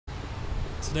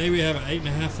Today we have an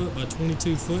 8.5 foot by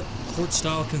 22 foot porch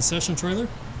style concession trailer.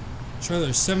 The trailer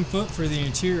is 7 foot for the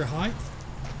interior height.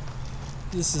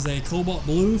 This is a cobalt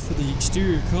blue for the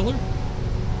exterior color.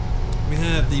 We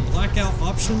have the blackout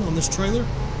option on this trailer,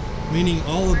 meaning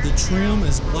all of the trim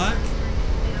is black,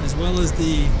 as well as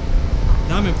the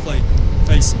diamond plate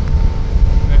facing.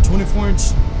 We have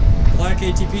 24-inch black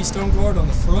ATP stone guard on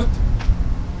the front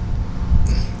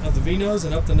of the V-nose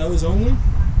and up the nose only.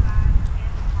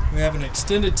 We have an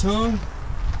extended tongue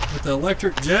with the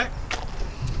electric jack.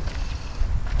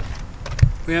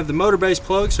 We have the motor base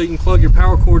plug, so you can plug your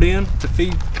power cord in to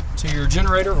feed to your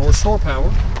generator or shore power.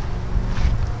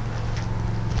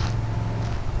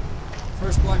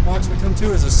 First black box we come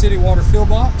to is a city water fill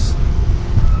box.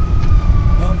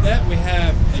 Above that we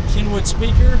have a Kenwood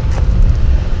speaker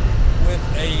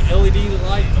with a LED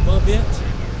light above it,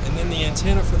 and then the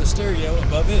antenna for the stereo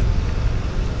above it.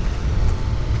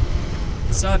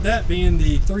 Beside that being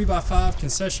the 3x5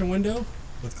 concession window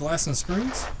with glass and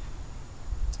screens.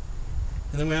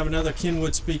 And then we have another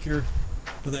Kenwood speaker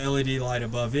with a LED light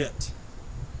above it.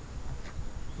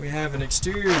 We have an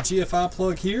exterior GFI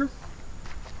plug here.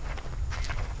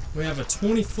 We have a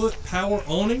 20-foot power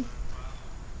awning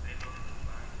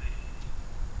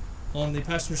on the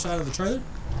passenger side of the trailer.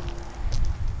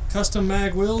 Custom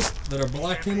mag wheels that are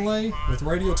black inlay with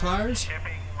radial tires.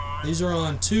 These are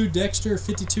on two Dexter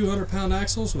 5,200 pound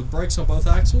axles with brakes on both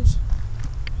axles.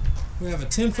 We have a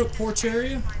 10-foot porch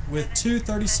area with two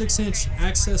 36-inch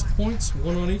access points,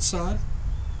 one on each side.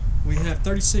 We have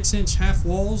 36-inch half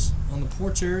walls on the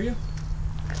porch area.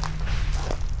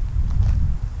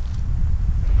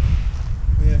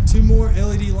 We have two more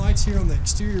LED lights here on the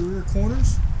exterior rear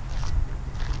corners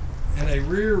and a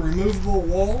rear removable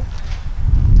wall.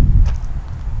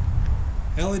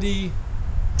 LED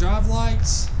drive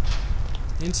lights,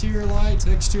 interior lights,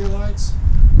 exterior lights.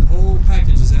 The whole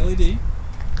package is LED.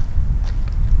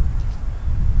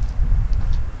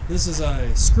 This is a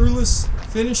screwless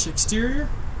finish exterior,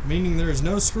 meaning there is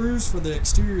no screws for the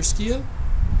exterior skin.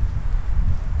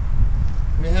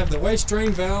 We have the waste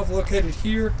drain valve located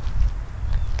here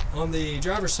on the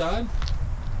driver's side.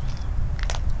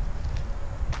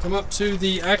 Come up to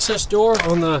the access door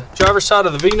on the driver's side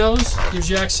of the V-nose.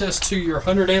 Gives you access to your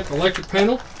 100 amp electric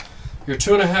panel, your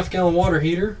 2.5 gallon water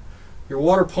heater, your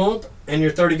water pump, and your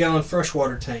 30 gallon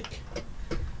freshwater tank.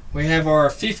 We have our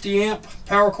 50 amp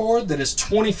power cord that is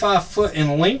 25 foot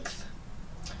in length.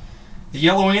 The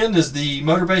yellow end is the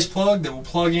motor base plug that will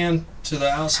plug in to the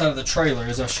outside of the trailer,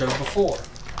 as I showed before.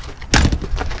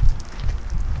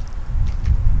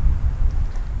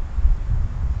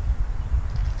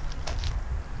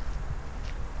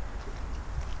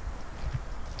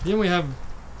 Then we have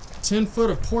 10 foot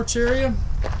of porch area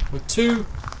with two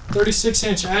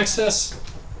 36-inch access,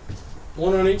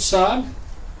 one on each side.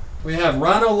 We have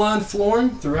rhino lined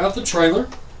flooring throughout the trailer.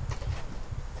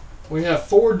 We have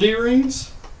 4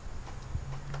 D-rings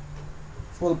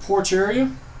for the porch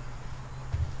area.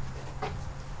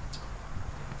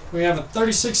 We have a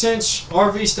 36-inch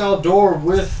RV style door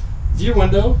with view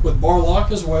window with bar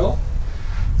lock as well.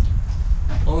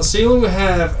 On the ceiling we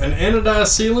have an anodized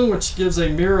ceiling which gives a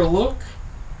mirror look.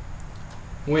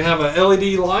 We have a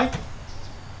LED light,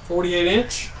 48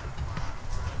 inch.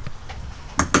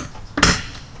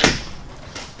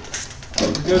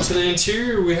 We go to the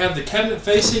interior, we have the cabinet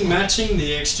facing matching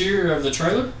the exterior of the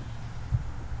trailer.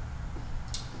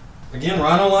 Again,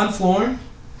 rhino lined flooring.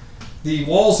 The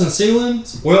walls and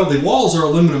ceilings, well, the walls are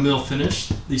aluminum mill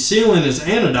finished. The ceiling is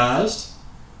anodized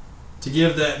to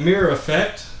give that mirror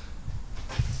effect.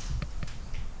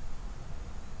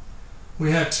 We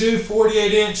have two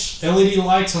 48-inch LED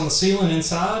lights on the ceiling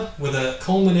inside with a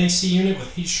Coleman AC unit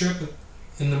with heat strip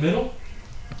in the middle.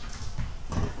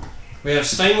 We have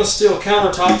stainless steel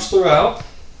countertops throughout.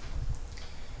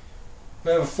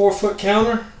 We have a 4-foot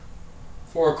counter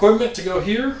for equipment to go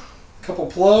here, a couple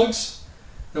plugs.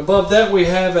 Above that we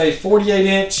have a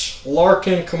 48-inch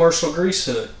Larkin commercial grease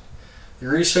hood. The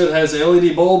grease hood has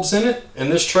LED bulbs in it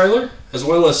in this trailer, as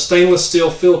well as stainless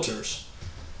steel filters.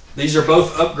 These are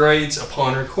both upgrades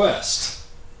upon request.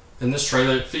 In this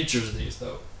trailer it features these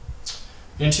though.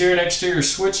 Interior and exterior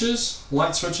switches,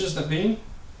 light switches that being.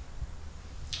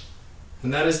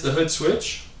 And that is the hood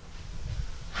switch.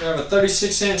 We have a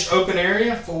 36-inch open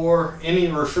area for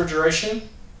any refrigeration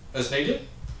as needed.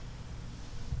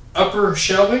 Upper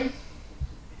shelving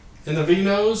in the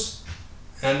V-nose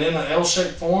and in an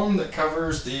L-shaped form that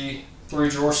covers the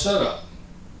 3-drawer setup.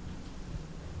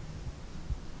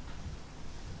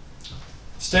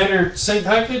 Standard sink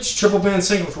package, triple bin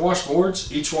sink with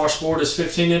washboards. Each washboard is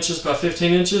 15 inches by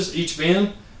 15 inches. Each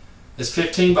bin is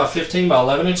 15 by 15 by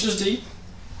 11 inches deep.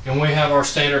 And we have our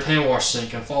standard hand wash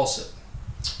sink and faucet.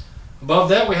 Above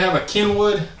that we have a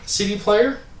Kenwood CD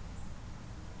player.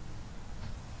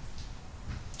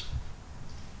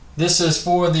 This is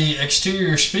for the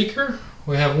exterior speaker.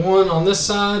 We have one on this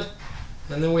side,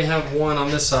 and then we have one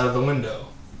on this side of the window.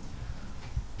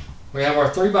 We have our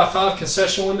 3x5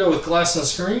 concession window with glass and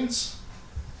screens.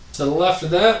 To the left of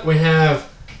that, we have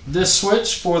this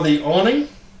switch for the awning.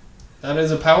 That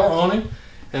is a power awning.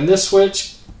 And this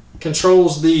switch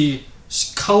controls the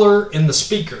color in the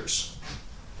speakers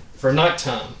for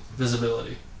nighttime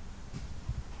visibility.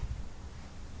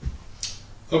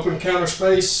 Open counter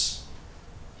space,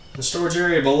 the storage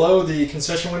area below the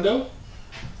concession window.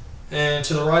 And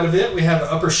to the right of it, we have an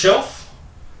upper shelf.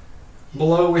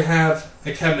 Below we have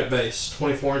a cabinet base,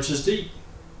 24 inches deep,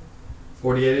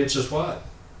 48 inches wide.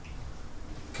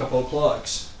 A couple of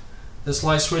plugs. This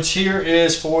light switch here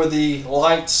is for the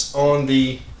lights on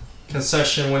the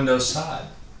concession window side.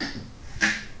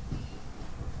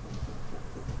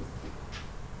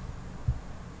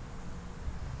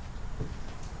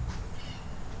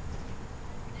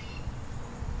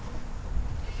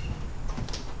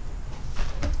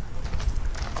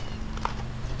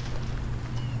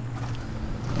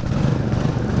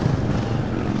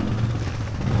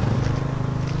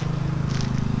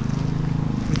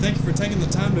 Thank you for taking the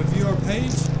time to view our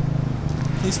page.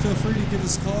 Please feel free to give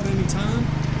us a call at any time.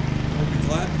 We'll be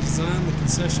glad to design the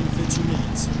concession to fit your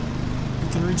needs. You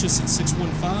can reach us at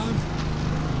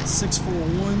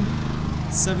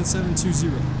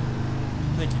 615-641-7720.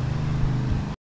 Thank you.